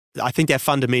I think that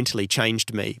fundamentally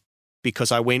changed me because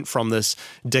I went from this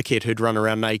dickhead who'd run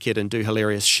around naked and do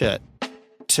hilarious shit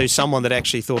to someone that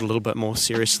actually thought a little bit more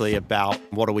seriously about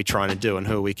what are we trying to do and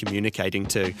who are we communicating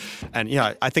to. And,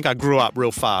 I think I grew up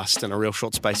real fast in a real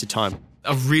short space of time.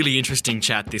 A really interesting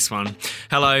chat, this one.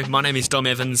 Hello, my name is Dom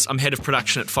Evans. I'm head of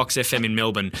production at Fox FM in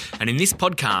Melbourne. And in this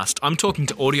podcast, I'm talking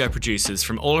to audio producers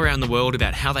from all around the world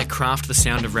about how they craft the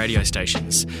sound of radio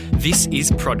stations. This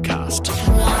is Prodcast.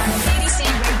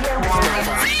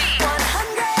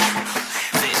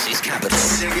 This is Capital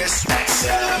Sirius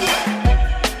XM.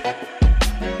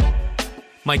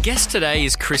 My guest today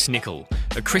is Chris Nicoll.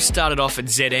 Chris started off at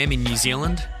ZM in New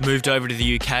Zealand, moved over to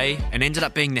the UK, and ended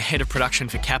up being the head of production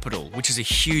for Capital, which is a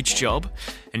huge job,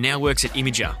 and now works at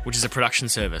IMGR, which is a production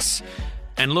service.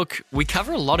 And look, we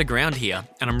cover a lot of ground here,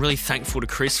 and I'm really thankful to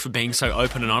Chris for being so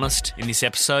open and honest in this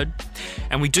episode.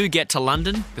 And we do get to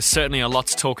London. There's certainly a lot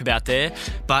to talk about there.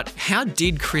 But how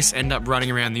did Chris end up running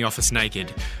around the office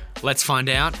naked? Let's find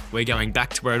out. We're going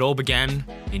back to where it all began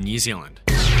in New Zealand.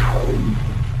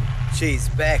 She's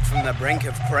back from the brink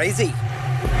of crazy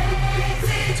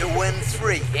to win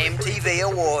 3 MTV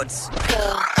Awards.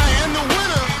 And the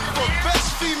winner for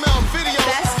Best Female Video.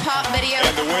 Best Pop Video.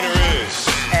 And the winner is...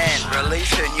 And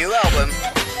release her new album,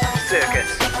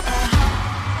 Circus.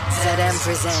 ZM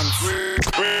presents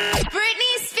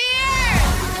Britney Spears.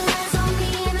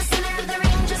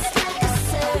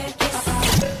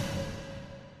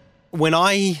 When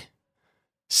I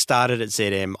started at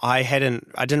ZM, I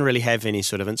didn't really have any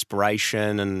sort of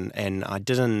inspiration and I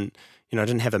didn't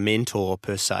have a mentor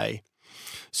per se.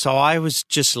 So I was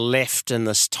just left in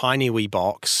this tiny wee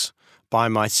box by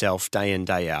myself day in,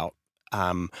 day out.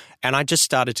 And I just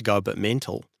started to go a bit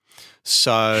mental.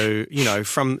 So,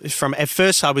 from at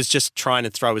first I was just trying to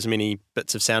throw as many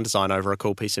bits of sound design over a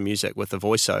cool piece of music with a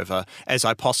voiceover as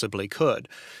I possibly could.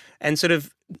 And sort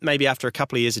of maybe after a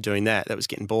couple of years of doing that was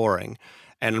getting boring.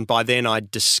 And by then I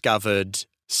discovered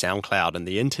SoundCloud and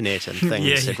the internet and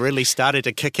things had really started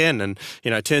to kick in. And,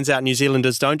 turns out New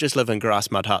Zealanders don't just live in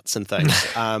grass mud huts and things.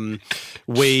 I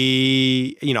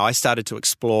started to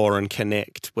explore and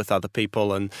connect with other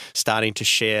people and starting to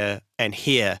share and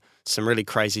hear some really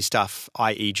crazy stuff,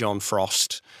 i.e. John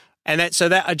Frost. And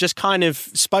that just kind of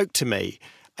spoke to me.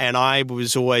 And I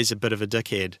was always a bit of a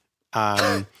dickhead.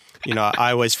 I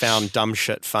always found dumb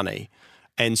shit funny.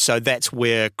 And so that's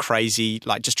where crazy,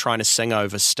 like just trying to sing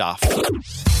over stuff. You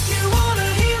wanna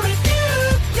hear it,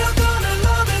 you're gonna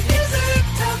love it. Music,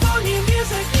 tap on your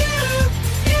music,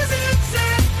 music,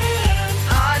 ZM.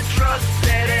 I trust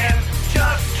ZM,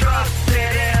 just trust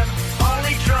ZM,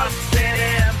 only trust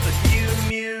ZM for new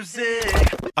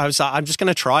music. I was like, I'm just going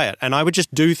to try it. And I would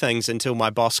just do things until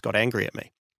my boss got angry at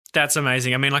me. That's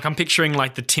amazing. I mean, I'm picturing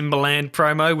the Timberland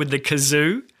promo with the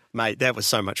kazoo. Mate, that was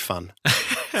so much fun.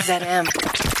 ZM.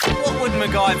 What would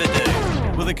MacGyver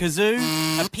do? With a kazoo,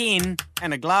 a pen,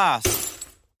 and a glass?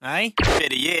 Eh?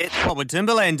 Better yet, what would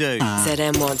Timberland do?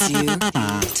 ZM wants you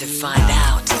to find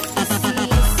out.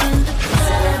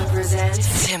 ZM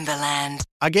presents Timberland.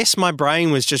 I guess my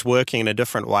brain was just working in a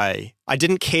different way. I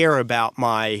didn't care about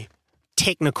my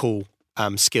technical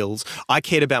skills. I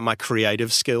cared about my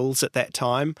creative skills at that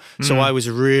time. So I was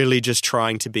really just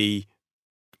trying to be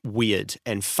weird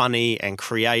and funny and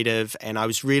creative, and I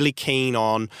was really keen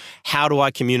on how do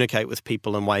I communicate with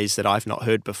people in ways that I've not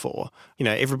heard before.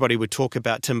 Everybody would talk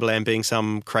about Timberland being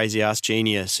some crazy ass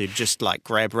genius who'd just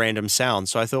grab random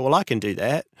sounds. So I thought, well, I can do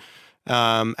that.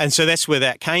 And so that's where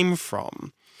that came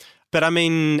from. But I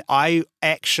mean, I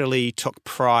actually took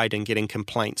pride in getting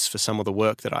complaints for some of the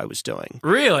work that I was doing.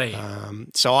 Really?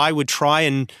 So I would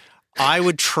try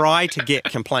to get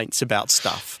complaints about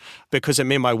stuff because it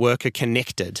meant my work are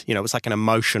connected. It was like an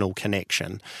emotional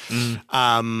connection.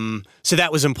 So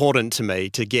that was important to me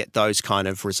to get those kind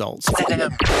of results.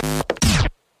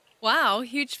 Wow,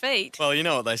 huge feat. Well, you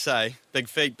know what they say. Big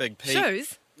feet, big peak.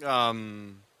 Shoes?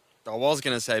 I was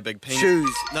going to say big pink.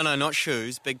 Shoes. No, not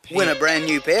shoes. Big pink. Win a brand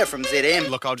new pair from ZM.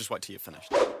 Look, I'll just wait till you're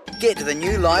finished. Get to the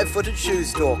new live-footed shoe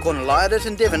store, corner Lydet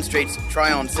and Devon Streets.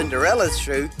 Try on Cinderella's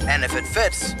shoe, and if it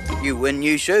fits, you win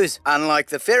new shoes. Unlike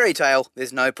the fairy tale,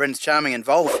 there's no Prince Charming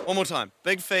involved. One more time.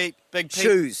 Big feet, big pink.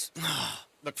 Shoes.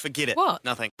 Look, forget it. What?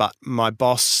 Nothing. But my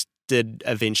boss did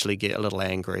eventually get a little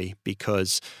angry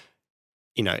because,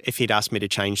 if he'd asked me to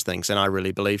change things and I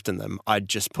really believed in them, I'd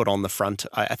just put on the front.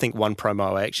 I think one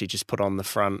promo I actually just put on the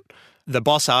front. The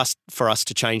boss asked for us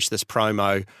to change this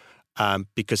promo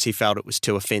because he felt it was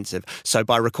too offensive. So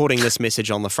by recording this message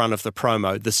on the front of the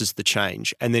promo, this is the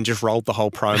change, and then just rolled the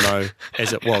whole promo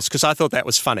as it was because I thought that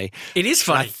was funny. It is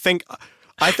funny.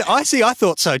 I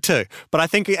thought so too, but I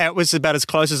think it was about as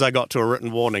close as I got to a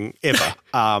written warning ever.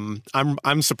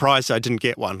 I'm surprised I didn't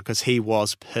get one because he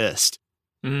was pissed.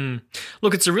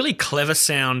 Look, it's a really clever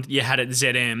sound you had at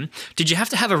ZM. Did you have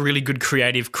to have a really good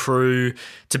creative crew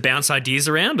to bounce ideas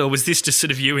around, or was this just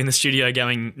sort of you in the studio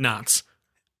going nuts?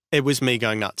 It was me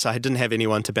going nuts. I didn't have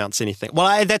anyone to bounce anything.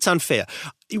 Well, that's unfair.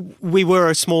 We were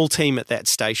a small team at that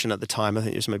station at the time. I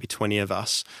think there was maybe 20 of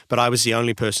us, but I was the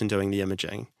only person doing the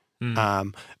imaging.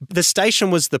 The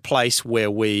station was the place where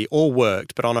we all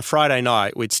worked, but on a Friday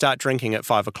night, we'd start drinking at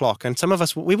 5 o'clock, and some of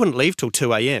us, we wouldn't leave till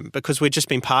 2 a.m. because we'd just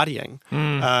been partying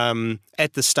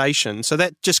at the station. So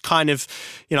that just kind of,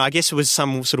 I guess it was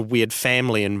some sort of weird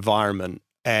family environment,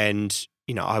 and,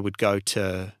 I would go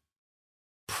to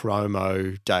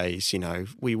promo days,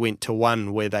 we went to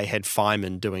one where they had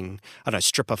firemen doing,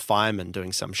 stripper firemen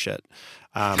doing some shit.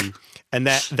 And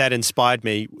that inspired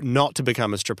me not to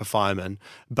become a stripper fireman,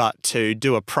 but to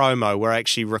do a promo where I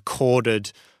actually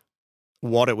recorded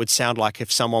what it would sound like if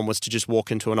someone was to just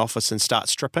walk into an office and start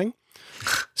stripping.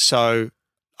 So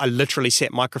I literally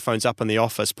set microphones up in the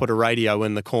office, put a radio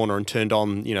in the corner and turned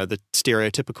on, the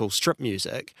stereotypical strip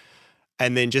music,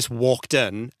 and then just walked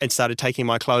in and started taking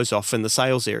my clothes off in the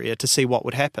sales area to see what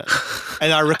would happen.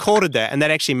 And I recorded that, and that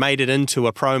actually made it into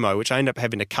a promo, which I ended up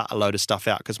having to cut a load of stuff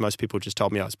out because most people just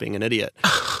told me I was being an idiot.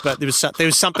 But there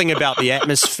was something about the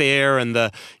atmosphere and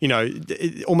the,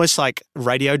 almost like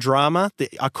radio drama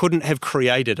that I couldn't have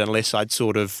created unless I'd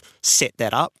sort of set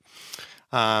that up.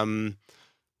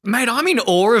 Mate, I'm in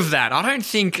awe of that. I don't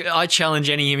think I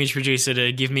challenge any image producer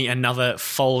to give me another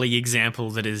Foley example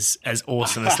that is as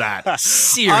awesome as that.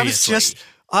 Seriously.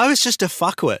 I was just a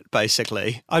fuckwit,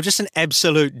 basically. I was just an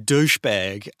absolute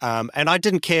douchebag, and I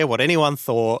didn't care what anyone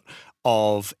thought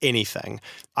of anything.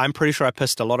 I'm pretty sure I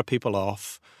pissed a lot of people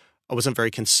off. I wasn't very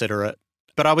considerate,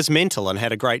 but I was mental and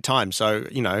had a great time, so,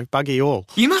 buggy all.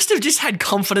 You must have just had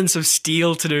confidence of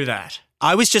steel to do that.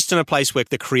 I was just in a place where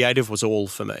the creative was all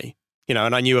for me.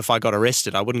 And I knew if I got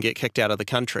arrested, I wouldn't get kicked out of the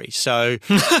country. So,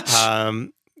 I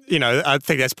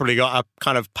think that's probably got a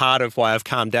kind of part of why I've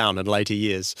calmed down in later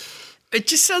years. It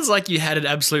just sounds like you had an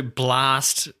absolute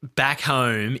blast back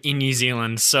home in New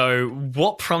Zealand. So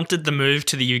what prompted the move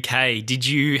to the UK? Did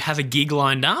you have a gig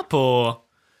lined up or?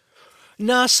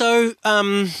 No, so...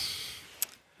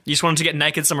 You just wanted to get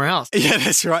naked somewhere else? Yeah,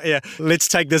 that's right, yeah. Let's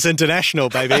take this international,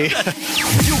 baby.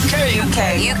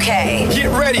 UK.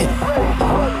 Get ready,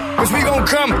 cause we gon'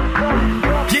 come,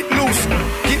 get loose,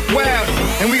 get wild,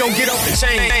 and we gon' get off the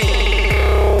chain.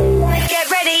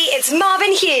 Get ready, it's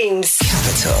Marvin Humes.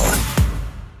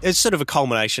 It's sort of a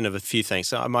culmination of a few things.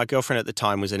 So my girlfriend at the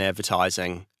time was in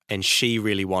advertising, and she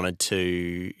really wanted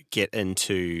to get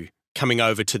into coming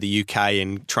over to the UK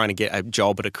and trying to get a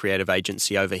job at a creative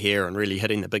agency over here and really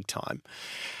hitting the big time.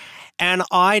 And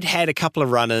I'd had a couple of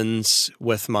run-ins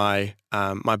with my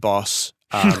boss.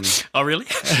 Oh, really?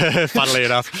 Funnily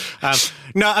enough.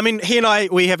 No, I mean, he and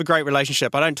we have a great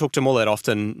relationship. I don't talk to him all that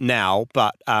often now,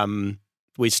 but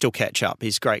we still catch up.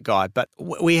 He's a great guy. But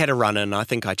we had a run-in. I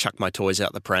think I chucked my toys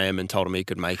out the pram and told him he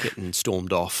could make it and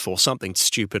stormed off, or something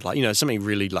stupid, like, something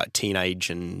really like teenage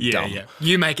and dumb. Yeah.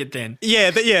 You make it then.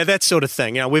 Yeah, that sort of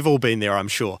thing. We've all been there, I'm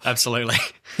sure. Absolutely.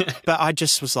 But I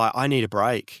just was like, I need a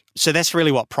break. So that's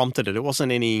really what prompted it. It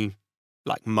wasn't any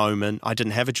moment. I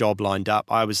didn't have a job lined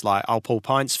up. I was like, I'll pull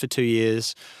pints for 2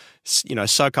 years,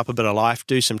 soak up a bit of life,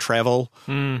 do some travel,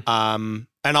 and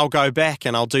I'll go back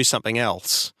and I'll do something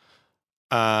else.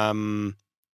 And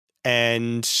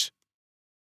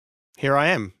here I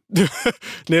am,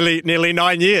 nearly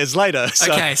 9 years later.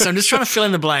 So. Okay, so I'm just trying to fill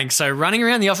in the blank. So running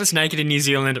around the office naked in New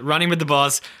Zealand, running with the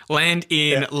boss, land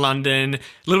in London, a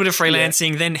little bit of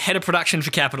freelancing, then head of production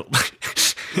for Capital.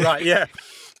 Right, yeah.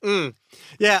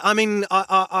 Yeah, I mean,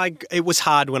 it was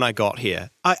hard when I got here.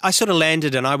 I sort of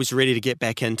landed and I was ready to get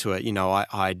back into it.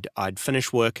 I'd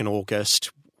finished work in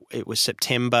August. It was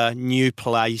September, new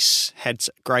place, had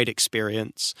great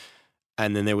experience,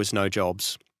 and then there was no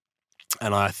jobs.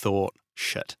 And I thought,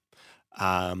 shit.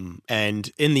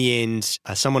 And in the end,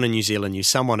 someone in New Zealand knew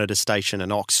someone at a station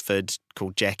in Oxford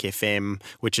called Jack FM,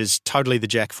 which is totally the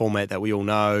Jack format that we all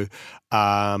know.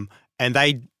 And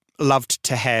they loved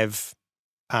to have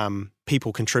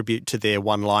people contribute to their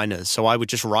one-liners. So I would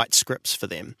just write scripts for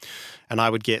them, and I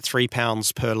would get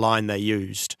 £3 per line they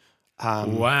used.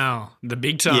 Wow, the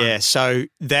big time. Yeah, so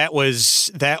that was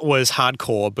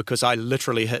hardcore because I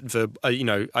literally hit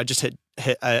I just hit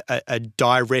a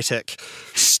diuretic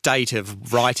state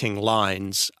of writing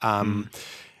lines, and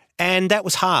that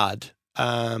was hard.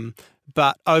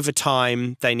 But over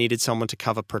time, they needed someone to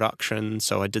cover production,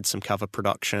 so I did some cover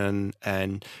production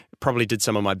and probably did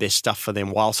some of my best stuff for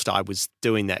them whilst I was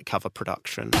doing that cover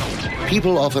production.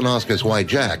 People often ask us why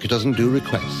Jack doesn't do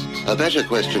requests. A better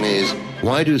question is,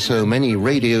 why do so many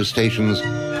radio stations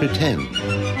pretend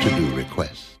to do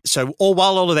requests? So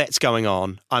while all of that's going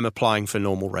on, I'm applying for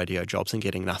normal radio jobs and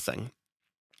getting nothing.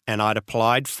 And I'd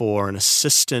applied for an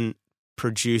assistant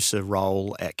producer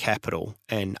role at Capital,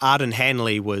 and Arden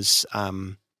Hanley was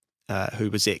who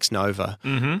was ex-Nova.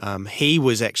 He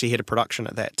was actually head of production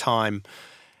at that time.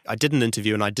 I did an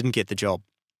interview and I didn't get the job,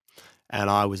 and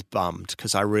I was bummed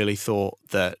because I really thought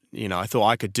that, I thought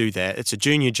I could do that. It's a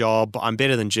junior job. I'm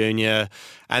better than junior,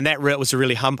 and that was a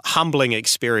really humbling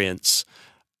experience.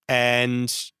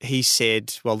 And he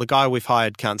said, well, the guy we've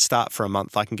hired can't start for a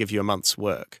month. I can give you a month's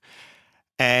work.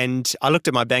 And I looked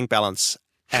at my bank balance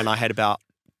and I had about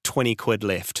 20 quid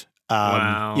left.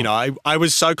 Wow. I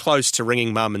was so close to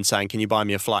ringing mum and saying, can you buy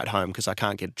me a flight home because I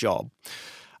can't get a job.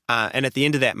 And at the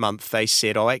end of that month, they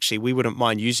said, oh, actually, we wouldn't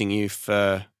mind using you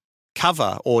for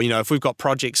cover. Or, if we've got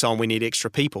projects on, we need extra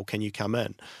people. Can you come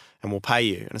in? And we'll pay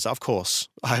you. And I said, of course,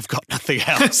 I've got nothing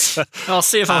else. I'll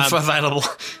see if I'm available.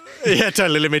 Yeah,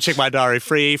 totally. Let me check my diary.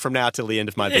 Free from now till the end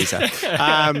of my visa.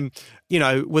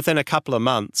 Within a couple of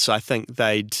months, I think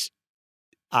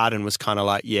Arden was kind of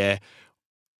like, yeah,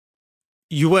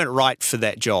 you weren't right for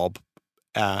that job,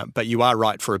 but you are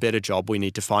right for a better job. We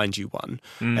need to find you one.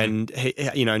 And, he,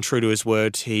 and true to his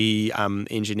word, he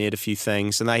engineered a few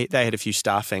things, and they had a few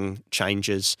staffing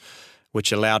changes,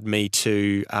 which allowed me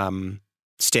to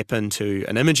step into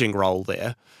an imaging role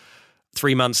there.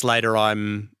 3 months later,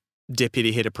 I'm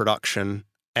deputy head of production,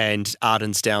 and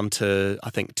Arden's down to,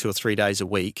 I think, 2 or 3 days a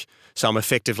week. So I'm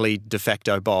effectively de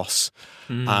facto boss.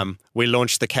 We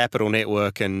launched the Capital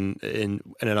Network in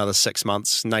another 6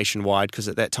 months nationwide, because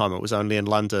at that time it was only in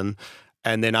London.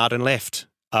 And then Arden left,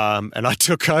 and I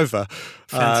took over.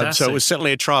 So it was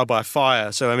certainly a trial by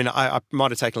fire. So, I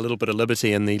might have taken a little bit of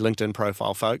liberty in the LinkedIn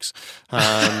profile, folks.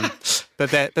 But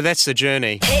that's the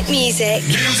journey. Hit music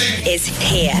is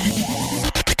here.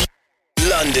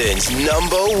 London's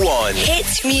 #1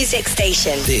 Hit music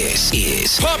station. This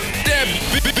is Pop that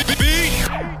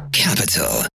beat.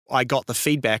 Capital. I got the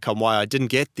feedback on why I didn't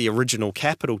get the original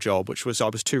Capital job, which was I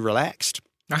was too relaxed.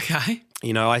 Okay.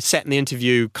 I sat in the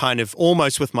interview kind of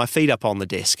almost with my feet up on the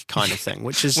desk kind of thing,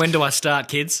 which is... When do I start,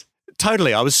 kids?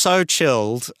 Totally. I was so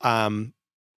chilled.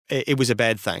 It was a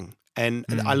bad thing. And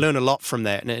I learned a lot from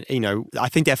that. And, I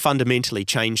think that fundamentally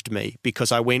changed me,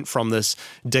 because I went from this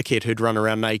dickhead who'd run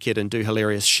around naked and do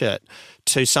hilarious shit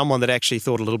to someone that actually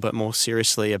thought a little bit more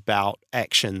seriously about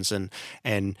actions and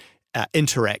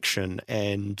interaction.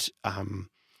 And,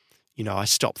 I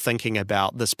stopped thinking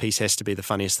about this piece has to be the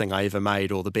funniest thing I ever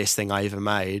made or the best thing I ever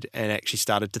made, and actually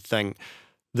started to think,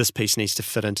 this piece needs to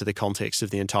fit into the context of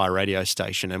the entire radio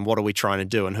station, and what are we trying to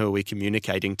do, and who are we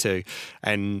communicating to?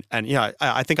 And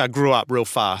I think I grew up real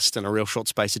fast in a real short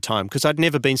space of time, because I'd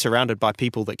never been surrounded by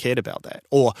people that cared about that.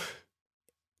 Or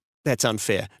that's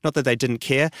unfair. Not that they didn't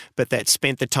care, but that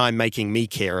spent the time making me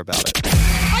care about it.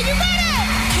 Are you ready?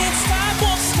 Can't stop,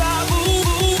 won't stop,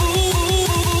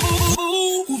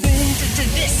 moving to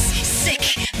this sick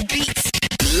beat.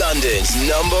 London's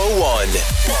 #1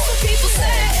 That's what people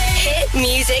say. Hit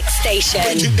music station.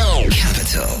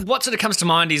 Capital. What sort of comes to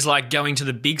mind is like going to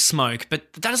the big smoke,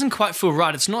 but that doesn't quite feel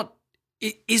right. It's not...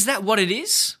 Is that what it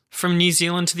is? From New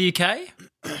Zealand to the UK?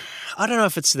 I don't know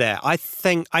if it's that. I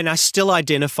think, and I still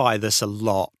identify this a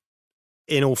lot.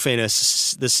 In all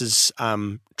fairness, this is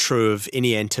true of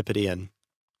any Antipodean,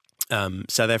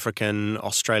 South African,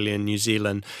 Australian, New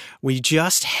Zealand. We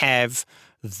just have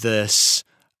this...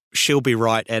 she'll be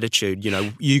right attitude.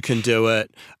 You can do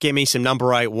it. Get me some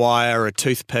number 8 wire, a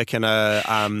toothpick, and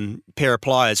a pair of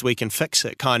pliers. We can fix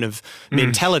it kind of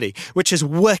mentality, which is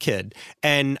wicked.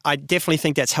 And I definitely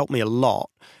think that's helped me a lot.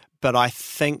 But I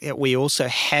think that we also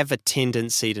have a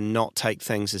tendency to not take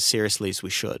things as seriously as we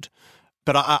should.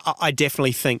 But I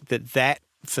definitely think that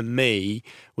for me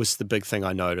was the big thing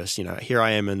I noticed. Here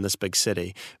I am in this big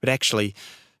city, but actually,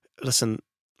 listen,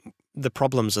 the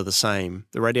problems are the same.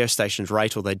 The radio stations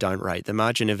rate or they don't rate. The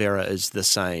margin of error is the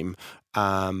same.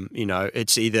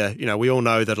 It's either, we all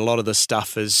know that a lot of this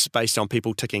stuff is based on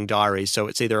people ticking diaries, so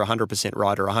it's either 100%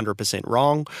 right or 100%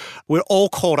 wrong. We're all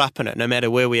caught up in it, no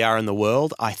matter where we are in the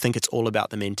world. I think it's all about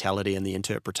the mentality and the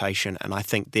interpretation, and I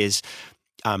think there's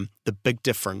the big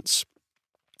difference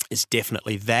is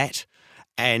definitely that,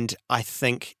 and I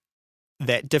think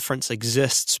that difference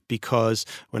exists because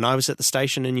when I was at the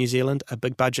station in New Zealand, a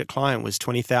big budget client was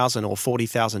 $20,000 or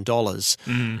 $40,000.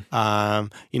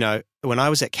 When I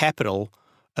was at Capital,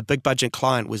 a big budget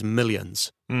client was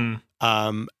millions.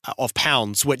 Of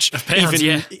pounds, which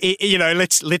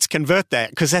let's convert that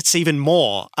because that's even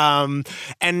more.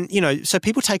 So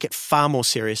people take it far more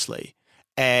seriously,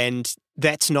 and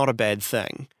that's not a bad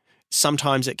thing.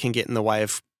 Sometimes it can get in the way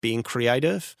of being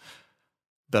creative,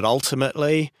 but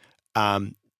ultimately,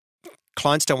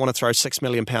 clients don't want to throw £6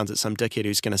 million at some dickhead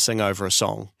who's going to sing over a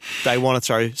song. They want to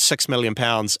throw £6 million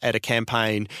at a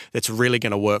campaign that's really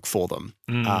going to work for them,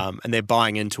 and they're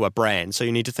buying into a brand. So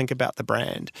you need to think about the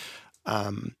brand.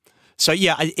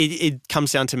 It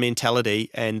comes down to mentality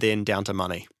and then down to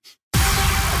money.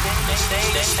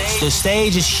 The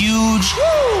stage is huge.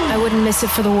 I wouldn't miss it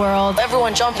for the world.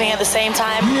 Everyone jumping at the same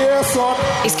time. Yeah, son.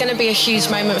 It's going to be a huge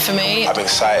moment for me. I'm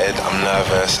excited, I'm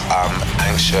nervous, I'm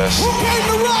anxious. We're ready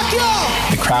to rock,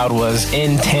 y'all! The crowd was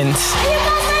intense. Are you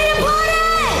guys ready to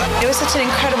party? It was such an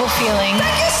incredible feeling.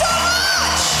 Thank you so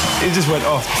much! It just went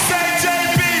off.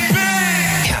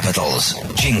 Capital's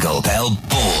Jingle Bell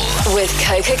Ball. With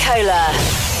Coca-Cola.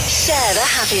 Share the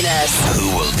happiness.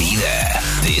 Who will be there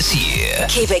this year?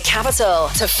 Keep it Capital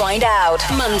to find out.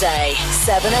 Monday,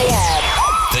 7 a.m.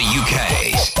 The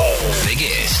UK's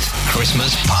biggest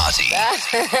Christmas party.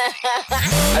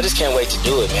 I just can't wait to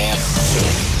do it, man.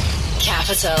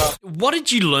 Capital. What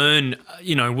did you learn,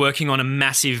 working on a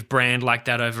massive brand like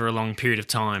that over a long period of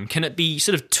time? Can it be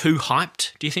sort of too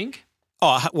hyped, do you think?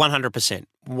 Oh, 100%.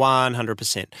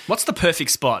 100%. What's the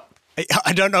perfect spot?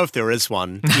 I don't know if there is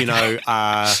one.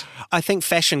 I think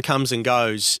fashion comes and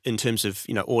goes in terms of,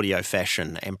 audio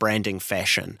fashion and branding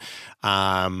fashion.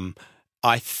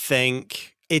 I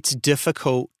think it's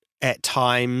difficult at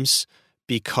times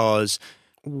because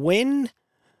when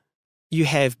you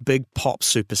have big pop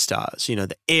superstars,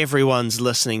 that everyone's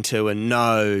listening to and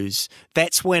knows,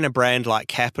 that's when a brand like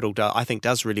Capital, I think,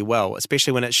 does really well,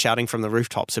 especially when it's shouting from the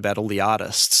rooftops about all the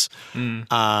artists.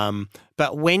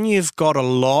 But when you've got a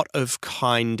lot of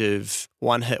kind of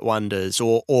one-hit wonders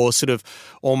or sort of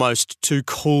almost too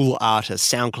cool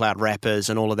artists, SoundCloud rappers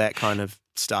and all of that kind of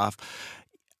stuff,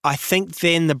 I think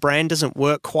then the brand doesn't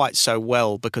work quite so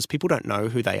well because people don't know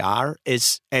who they are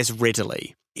as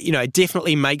readily. It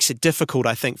definitely makes it difficult,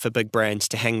 I think, for big brands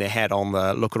to hang their hat on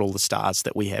the look at all the stars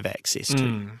that we have access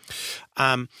to.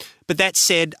 But that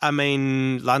said,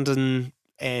 London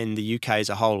and the UK as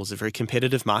a whole is a very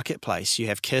competitive marketplace. You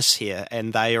have KISS here,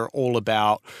 and they are all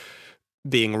about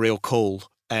being real cool.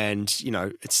 And,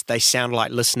 they sound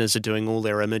like listeners are doing all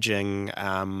their imaging.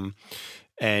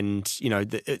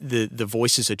 The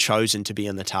voices are chosen to be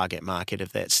in the target market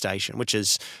of that station, which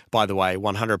is, by the way,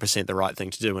 100% the right thing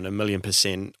to do and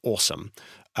 1,000,000% awesome.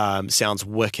 Sounds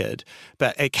wicked.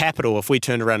 But at Capital, if we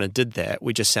turned around and did that,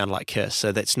 we just sound like KISS.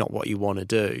 So that's not what you want to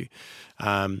do.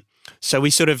 So we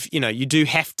sort of, you do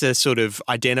have to sort of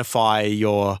identify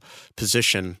your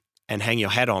position and hang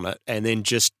your hat on it and then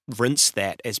just rinse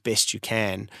that as best you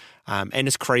can. And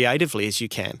as creatively as you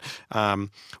can,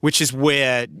 which is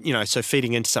where, so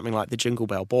feeding into something like the Jingle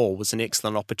Bell Ball was an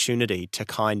excellent opportunity to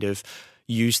kind of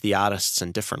use the artists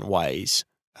in different ways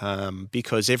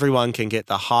because everyone can get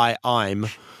the hi, I'm.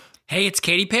 Hey, it's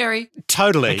Katy Perry.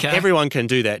 Totally. Okay. Everyone can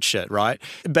do that shit, right?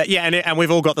 But yeah, and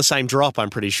we've all got the same drop, I'm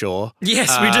pretty sure. Yes,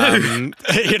 we do.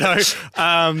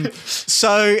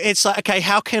 So it's like, okay,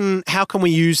 how can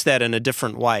we use that in a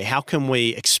different way? How can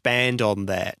we expand on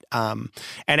that? And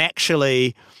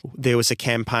actually, there was a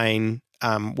campaign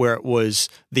where it was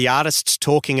the artists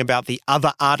talking about the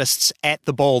other artists at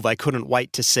the ball they couldn't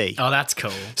wait to see. Oh, that's cool.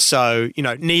 So,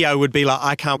 Neo would be like,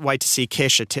 I can't wait to see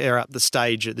Kesha tear up the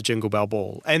stage at the Jingle Bell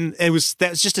Ball. And that was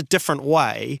just a different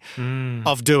way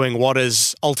of doing what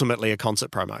is ultimately a concert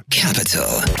promo.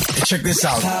 Capital. Check this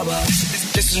out.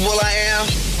 This is Will I Am.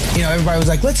 Everybody was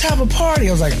like, let's have a party.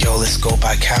 I was like, yo, let's go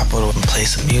by Capital and play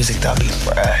some music that'll be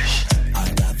fresh.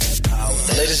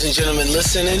 Ladies and gentlemen,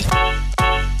 listening.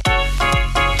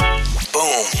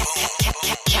 Boom.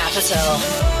 Capital.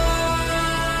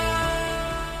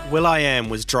 will.i.am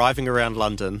was driving around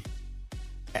London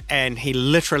and he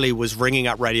literally was ringing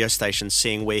up radio stations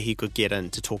seeing where he could get in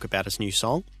to talk about his new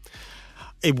song.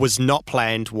 It was not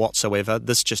planned whatsoever.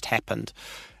 This just happened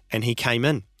and he came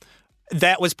in.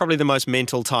 That was probably the most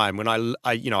mental time when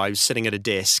I was sitting at a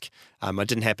desk. I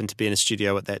didn't happen to be in a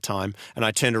studio at that time. And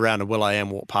I turned around and will.i.am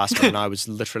walked past me and I was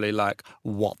literally like,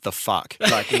 what the fuck?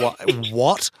 Like,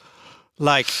 what?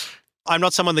 Like, I'm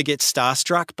not someone that gets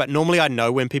starstruck, but normally I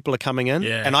know when people are coming in.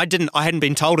 Yeah. And I hadn't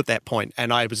been told at that point.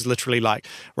 And I was literally like,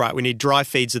 right, we need dry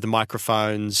feeds of the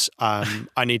microphones.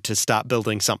 I need to start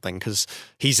building something because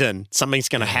he's in. Something's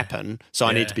going to happen. So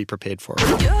I need to be prepared for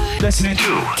it. Listening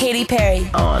to Katy Perry.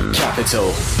 on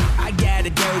Capital. I got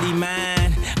a dirty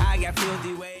mind. I got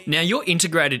Now, your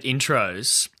integrated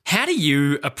intros, how do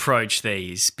you approach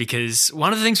these? Because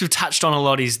one of the things we've touched on a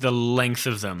lot is the length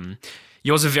of them.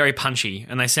 Yours are very punchy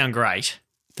and they sound great.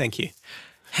 Thank you.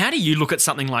 How do you look at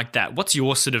something like that? What's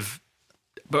your sort of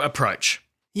approach?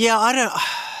 Yeah,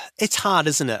 it's hard,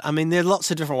 isn't it? I mean, there are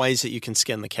lots of different ways that you can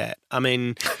skin the cat. I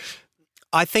mean,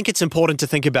 I think it's important to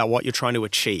think about what you're trying to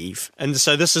achieve. And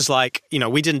so this is like,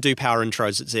 we didn't do power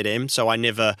intros at ZM, so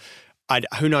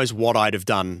who knows what I'd have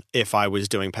done if I was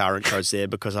doing power intros there,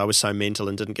 because I was so mental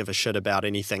and didn't give a shit about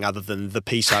anything other than the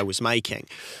piece I was making.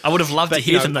 I would have loved to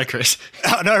hear them though, Chris.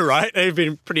 I know, right? It'd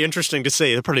been pretty interesting to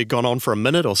see. They've probably gone on for a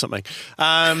minute or something.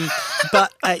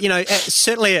 But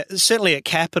certainly at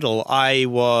Capitol, I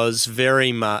was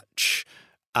very much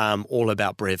all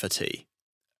about brevity.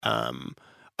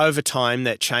 Over time,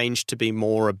 that changed to be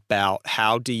more about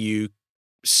how do you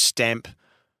stamp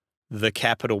the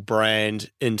Capitol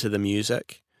brand into the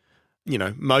music.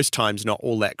 Most times not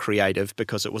all that creative,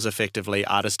 because it was effectively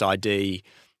artist ID.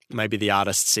 Maybe the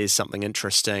artist says something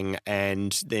interesting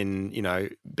and then,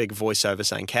 big voiceover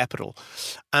saying Capitol.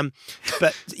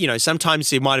 But, sometimes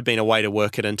there might have been a way to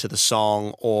work it into the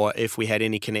song, or if we had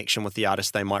any connection with the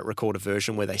artist, they might record a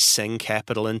version where they sing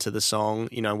Capitol into the song.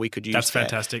 We could use That's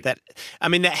fantastic. That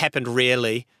happened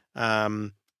rarely,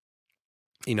 or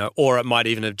it might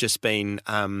even have just been...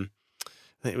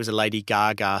 I think it was a Lady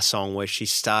Gaga song where she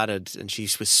started and she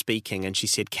was speaking and she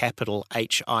said capital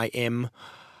HIM.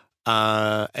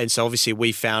 And so obviously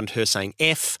we found her saying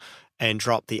F and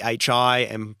dropped the HI.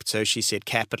 And so she said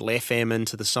capital FM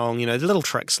into the song, the little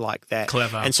tricks like that.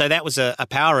 Clever. And so that was a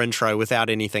power intro without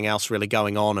anything else really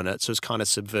going on in it. So it was kind of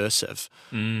subversive.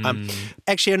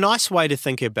 Actually, a nice way to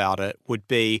think about it would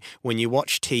be when you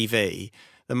watch TV,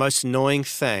 the most annoying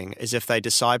thing is if they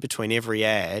decide between every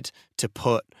ad to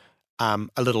put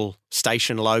a little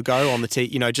station logo on the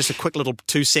just a quick little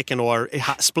 2-second or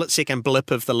split-second blip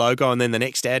of the logo and then the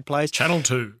next ad plays. Channel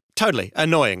 2. Totally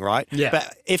annoying, right? Yeah.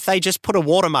 But if they just put a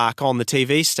watermark on the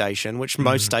TV station, which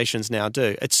most stations now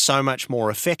do, it's so much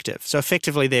more effective. So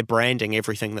effectively they're branding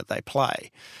everything that they play.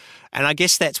 And I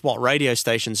guess that's what radio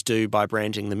stations do by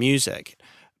branding the music.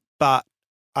 But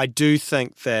I do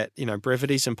think that,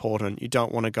 brevity is important. You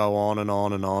don't want to go on and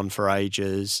on and on for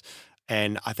ages.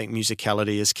 And I think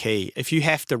musicality is key. If you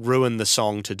have to ruin the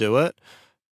song to do it,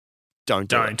 don't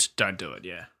do it. Don't do it,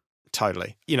 yeah.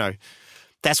 Totally.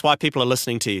 That's why people are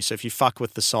listening to you. So if you fuck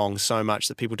with the song so much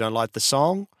that people don't like the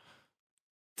song,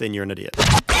 then you're an idiot.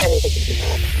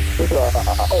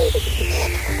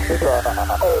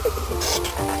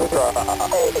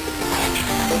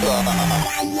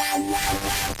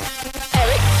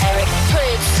 Eric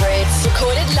Prydz,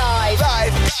 recorded live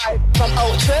from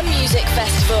Ultra Music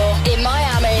Festival in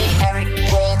Miami. Eric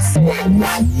Prydz.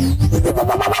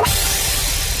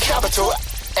 Capital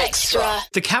Extra.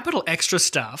 The Capital Extra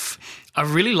stuff, I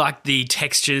really like the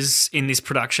textures in this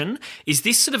production. Is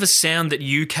this sort of a sound that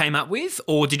you came up with,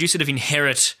 or did you sort of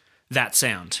inherit that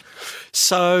sound?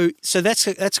 So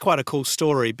that's quite a cool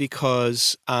story,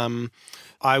 because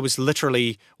I was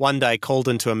literally one day called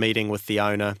into a meeting with the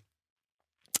owner,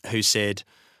 who said,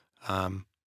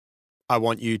 I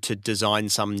want you to design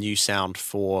some new sound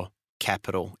for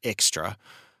Capital Extra.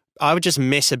 I would just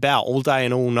mess about all day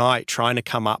and all night trying to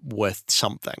come up with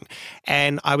something.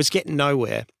 And I was getting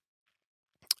nowhere.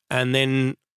 And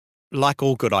then, like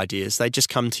all good ideas, they just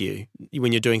come to you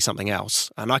when you're doing something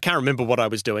else. And I can't remember what I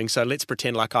was doing, so let's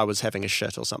pretend like I was having a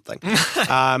shit or something.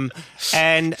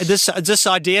 And this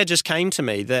idea just came to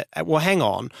me that, well, hang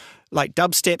on, like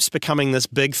dubstep's becoming this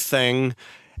big thing,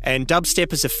 and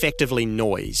dubstep is effectively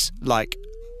noise. Like,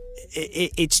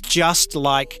 it's just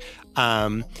like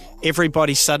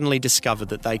everybody suddenly discovered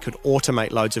that they could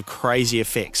automate loads of crazy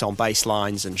effects on bass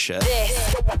lines and shit.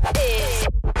 This is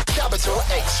Capital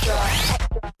Extra.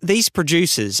 These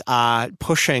producers are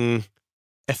pushing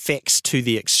effects to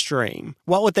the extreme.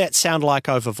 What would that sound like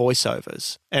over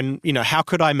voiceovers? And, how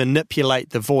could I manipulate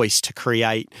the voice to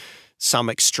create some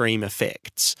extreme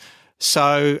effects?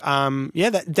 So,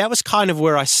 that was kind of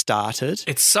where I started.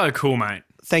 It's so cool, mate.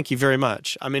 Thank you very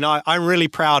much. I mean, I'm really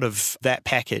proud of that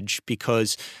package,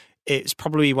 because it's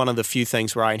probably one of the few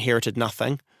things where I inherited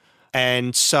nothing.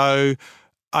 And so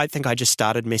I think I just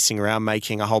started messing around,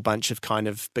 making a whole bunch of kind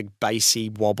of big bassy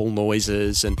wobble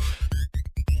noises, and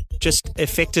just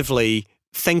effectively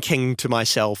thinking to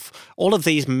myself, all of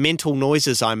these mental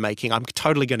noises I'm making, I'm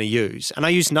totally going to use. And I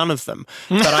used none of them.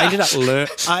 But I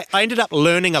ended up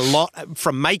learning a lot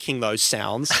from making those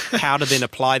sounds, how to then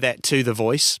apply that to the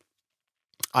voice.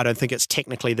 I don't think it's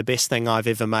technically the best thing I've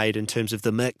ever made in terms of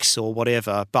the mix or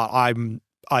whatever, but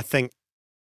I think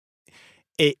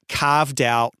it carved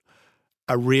out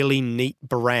a really neat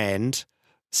brand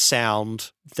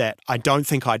sound that I don't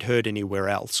think I'd heard anywhere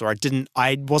else, or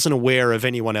I wasn't aware of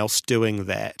anyone else doing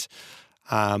that.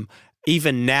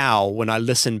 Even now, when I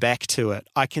listen back to it,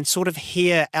 I can sort of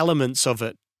hear elements of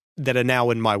it that are now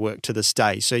in my work to this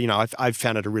day. So, I've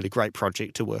found it a really great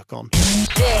project to work on.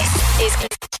 This is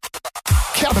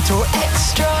Capital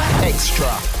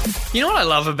Extra. You know what I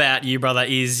love about you, brother,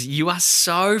 is you are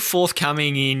so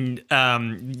forthcoming in,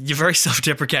 you're very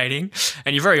self-deprecating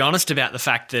and you're very honest about the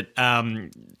fact that,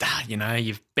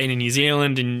 you've been in New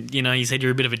Zealand and, you said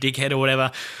you're a bit of a dickhead or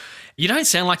whatever. You don't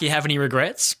sound like you have any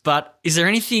regrets, but is there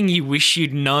anything you wish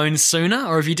you'd known sooner,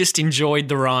 or have you just enjoyed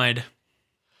the ride?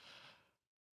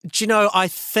 Do you know, I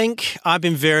think I've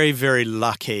been very, very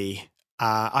lucky.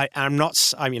 I'm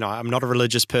not a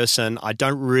religious person. I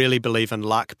don't really believe in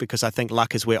luck because I think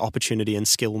luck is where opportunity and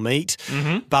skill meet.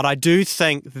 Mm-hmm. But I do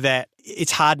think that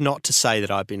it's hard not to say that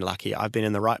I've been lucky. I've been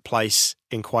in the right place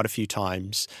in quite a few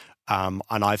times. And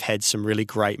I've had some really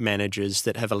great managers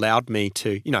that have allowed me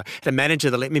to, had a manager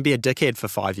that let me be a dickhead for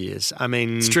 5 years. I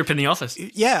mean... Strip in the office.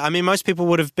 Yeah, most people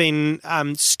would have been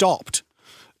stopped.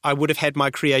 I would have had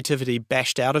my creativity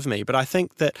bashed out of me. But I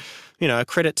think that, a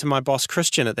credit to my boss,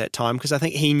 Christian, at that time, because I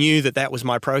think he knew that was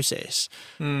my process.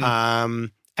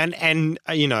 And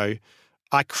I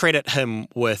credit him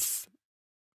with,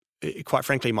 quite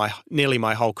frankly, nearly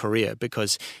my whole career,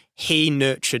 because he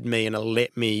nurtured me and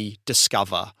let me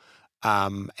discover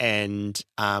and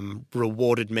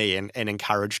rewarded me and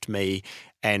encouraged me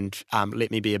and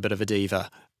let me be a bit of a diva.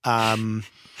 And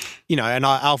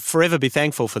I'll forever be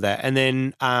thankful for that. And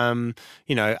then,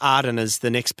 Arden is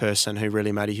the next person who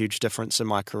really made a huge difference in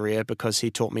my career because he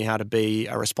taught me how to be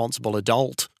a responsible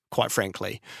adult, quite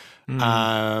frankly.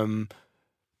 And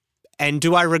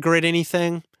do I regret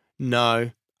anything? No.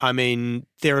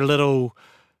 There are little...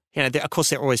 of course,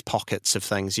 there are always pockets of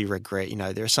things you regret.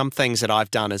 There are some things that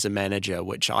I've done as a manager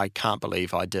which I can't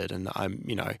believe I did. And I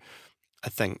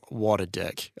think, what a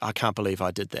dick. I can't believe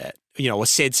I did that. Or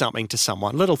said something to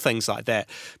someone, little things like that.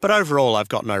 But overall, I've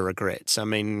got no regrets.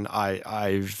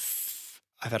 I've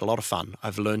had a lot of fun.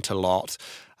 I've learnt a lot.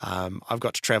 I've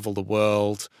got to travel the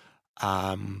world.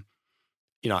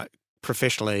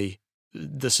 Professionally,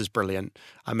 this is brilliant.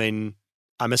 I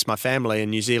miss my family in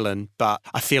New Zealand, but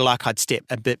I feel like I'd step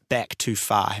a bit back too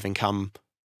far, having come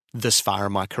this far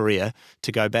in my career,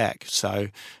 to go back. So,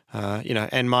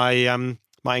 and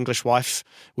my English wife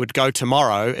would go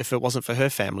tomorrow if it wasn't for her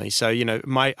family. So,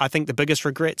 I think the biggest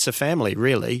regrets are family,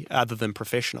 really, other than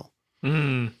professional.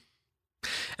 And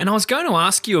I was going to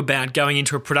ask you about going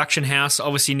into a production house,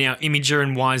 obviously now IMGR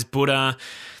and Wise Buddha,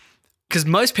 because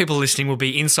most people listening will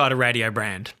be inside a radio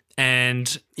brand.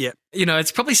 And,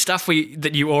 it's probably stuff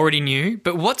that you already knew,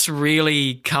 but what's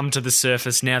really come to the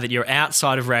surface now that you're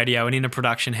outside of radio and in a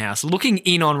production house? Looking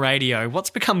in on radio, what's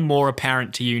become more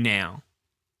apparent to you now?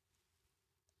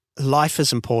 Life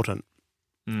is important.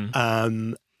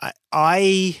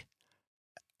 I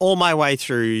all my way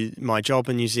through my job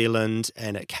in New Zealand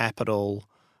and at Capital,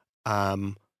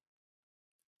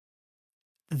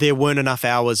 there weren't enough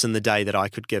hours in the day that I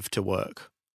could give to work.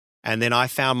 And then I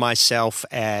found myself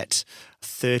at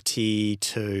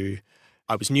 32.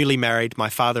 I was newly married. My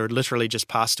father had literally just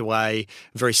passed away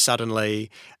very suddenly.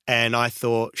 And I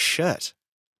thought, shit,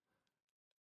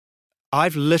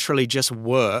 I've literally just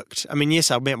worked. Yes,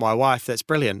 I met my wife. That's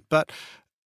brilliant. But,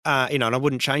 and I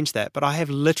wouldn't change that. But I have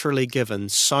literally given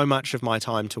so much of my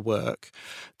time to work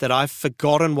that I've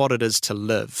forgotten what it is to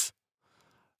live.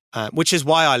 Which is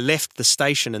why I left the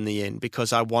station in the end,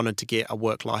 because I wanted to get a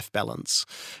work-life balance.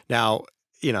 Now,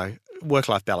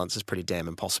 work-life balance is pretty damn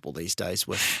impossible these days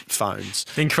with phones.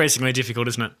 Increasingly difficult,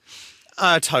 isn't it?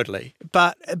 Totally.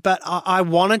 But I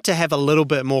wanted to have a little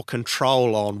bit more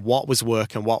control on what was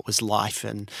work and what was life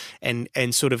and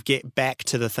sort of get back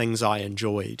to the things I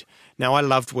enjoyed. Now, I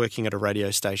loved working at a radio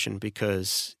station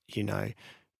because,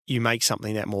 you make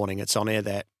something that morning, it's on air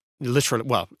that literally,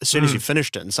 well, as soon as you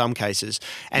finished it in some cases,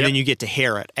 and then you get to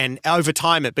hear it. And over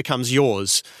time, it becomes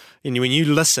yours. And when you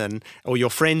listen or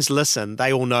your friends listen,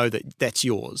 they all know that that's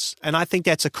yours. And I think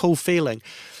that's a cool feeling.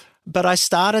 But I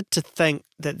started to think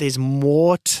that there's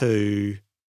more to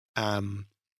it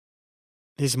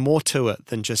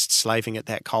than just slaving at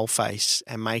that coalface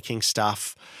and making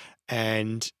stuff.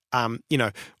 And,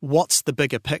 what's the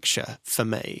bigger picture for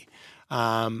me?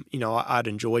 I'd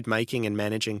enjoyed making and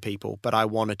managing people, but I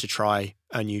wanted to try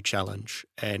a new challenge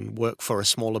and work for a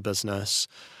smaller business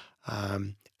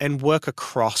and work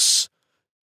across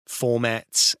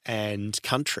formats and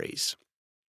countries.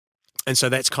 And so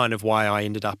that's kind of why I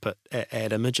ended up at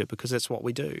IMGR, because that's what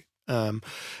we do.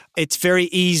 It's very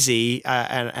easy,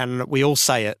 and we all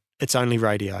say it it's only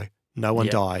radio. No one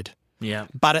died. Yeah.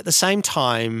 But at the same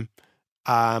time,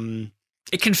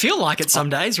 it can feel like it some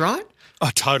days, right? Oh,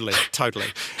 totally.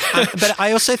 But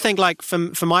I also think, like,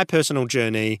 for my personal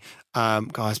journey,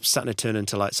 guys, I'm starting to turn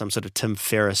into like some sort of Tim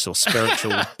Ferriss or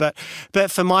spiritual.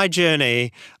 but for my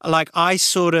journey, like, I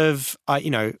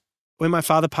when my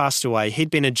father passed away, he'd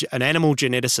been an animal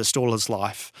geneticist all his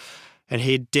life, and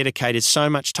he'd dedicated so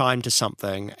much time to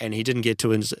something, and he didn't get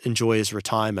to enjoy his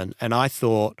retirement. And I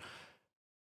thought,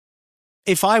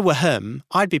 if I were him,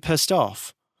 I'd be pissed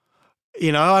off.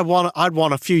 I'd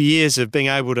want a few years of being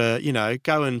able to,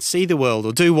 go and see the world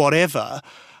or do whatever.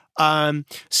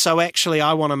 So actually,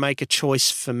 I want to make a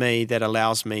choice for me that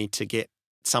allows me to get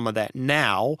some of that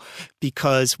now,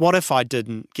 because what if I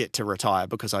didn't get to retire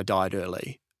because I died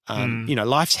early? I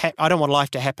don't want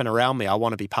life to happen around me. I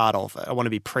want to be part of it. I want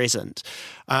to be present.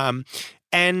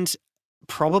 And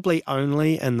probably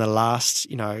only in the last,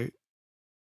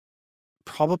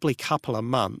 probably couple of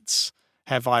months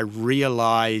have I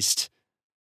realized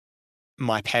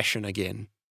my passion again.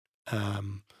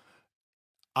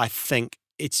 I think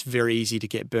it's very easy to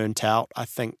get burnt out. I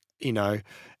think,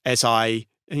 as I'm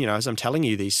telling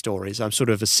you these stories, I'm sort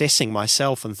of assessing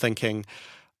myself and thinking,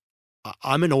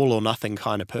 I'm an all or nothing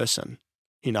kind of person.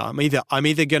 I'm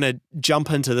either going to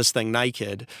jump into this thing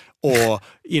naked, or,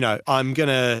 I'm going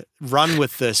to run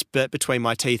with this bit between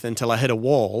my teeth until I hit a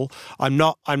wall. I'm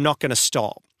not going to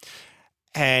stop.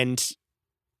 And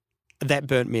that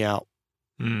burnt me out.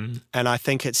 And I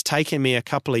think it's taken me a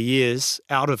couple of years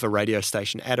out of a radio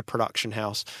station, at a production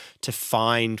house, to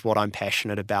find what I'm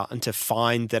passionate about, and to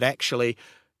find that actually,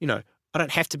 I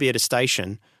don't have to be at a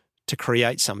station to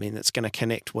create something that's going to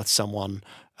connect with someone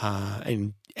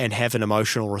and have an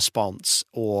emotional response.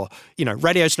 Or,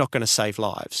 radio's not going to save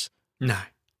lives. No.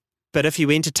 But if you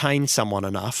entertain someone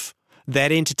enough,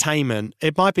 that entertainment,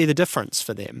 it might be the difference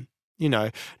for them.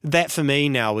 That for me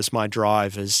now is my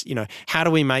drive, is, how do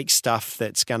we make stuff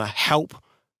that's going to help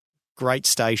great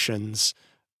stations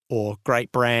or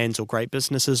great brands or great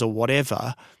businesses or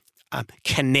whatever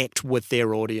connect with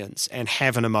their audience and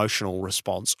have an emotional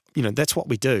response. That's what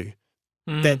we do.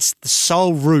 That's the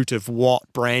sole root of what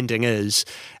branding is.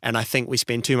 And I think we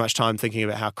spend too much time thinking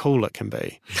about how cool it can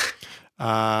be.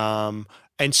 And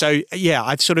so,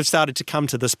 I've sort of started to come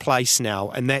to this place now,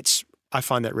 and I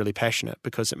find that really passionate,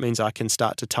 because it means I can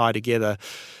start to tie together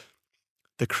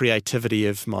the creativity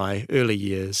of my early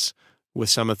years with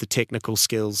some of the technical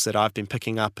skills that I've been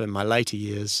picking up in my later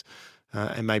years,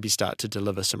 and maybe start to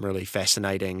deliver some really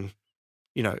fascinating,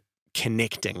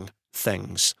 connecting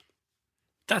things.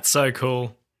 That's so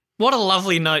cool. What a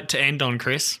lovely note to end on,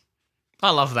 Chris. I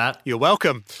love that. You're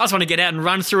welcome. I just want to get out and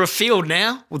run through a field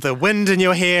now. With the wind in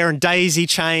your hair and daisy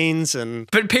chains and...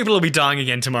 But people will be dying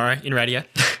again tomorrow in radio.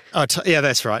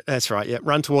 That's right. Yeah,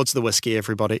 run towards the whiskey,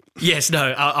 everybody. Yes,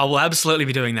 no, I will absolutely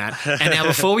be doing that. And now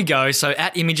before we go, so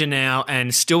at Imager now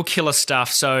and Still Killer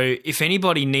Stuff, so if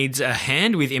anybody needs a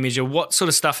hand with Imager, what sort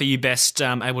of stuff are you best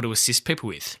able to assist people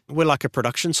with? We're like a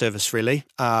production service, really.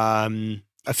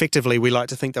 Effectively, we like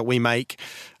to think that we make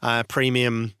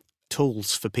premium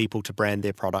tools for people to brand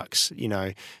their products.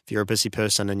 If you're a busy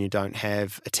person and you don't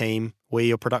have a team, we're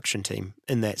your production team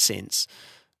in that sense.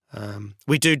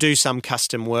 We do some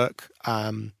custom work,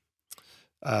 but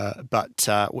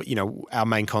our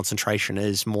main concentration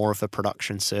is more of a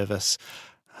production service.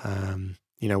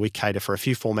 We cater for a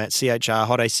few formats: CHR,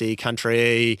 Hot AC,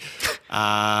 Country,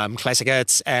 Classic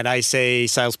Hits, and AC,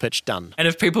 Sales Pitch, done. And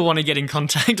if people want to get in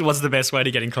contact, what's the best way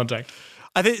to get in contact?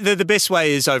 I think the best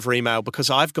way is over email, because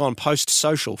I've gone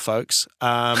post-social, folks.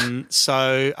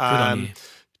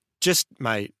 Just,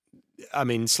 mate,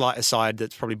 slight aside,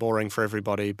 that's probably boring for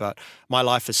everybody, but my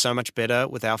life is so much better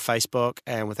without Facebook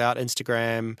and without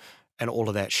Instagram and all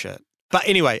of that shit. But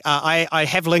anyway, I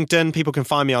have LinkedIn. People can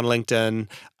find me on LinkedIn,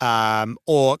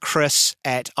 or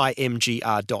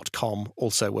chris@imgr.com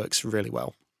also works really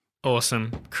well.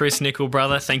 Awesome. Chris Nicoll,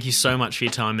 brother, thank you so much for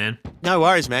your time, man. No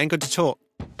worries, man. Good to talk.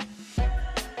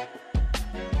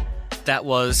 That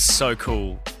was so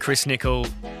cool. Chris Nicoll,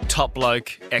 top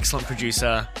bloke, excellent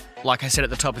producer. Like I said at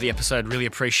the top of the episode, really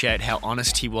appreciate how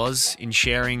honest he was in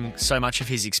sharing so much of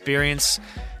his experience.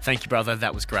 Thank you, brother.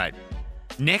 That was great.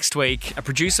 Next week, a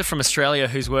producer from Australia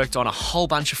who's worked on a whole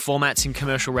bunch of formats in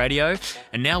commercial radio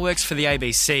and now works for the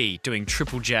ABC doing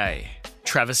Triple J,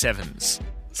 Travis Evans.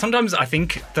 Sometimes I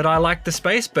think that I like the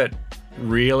space, but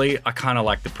really I kind of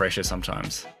like the pressure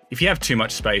sometimes. If you have too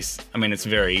much space, it's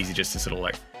very easy just to sort of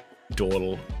like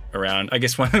dawdle around. I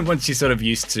guess once you're sort of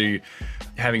used to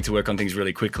having to work on things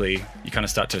really quickly, you kind of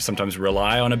start to sometimes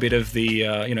rely on a bit of the,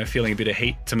 feeling a bit of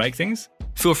heat to make things.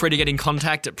 Feel free to get in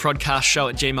contact at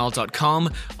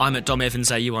prodcastshow@gmail.com. I'm at Dom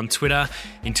Evans AU on Twitter.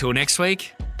 Until next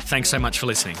week, thanks so much for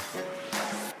listening.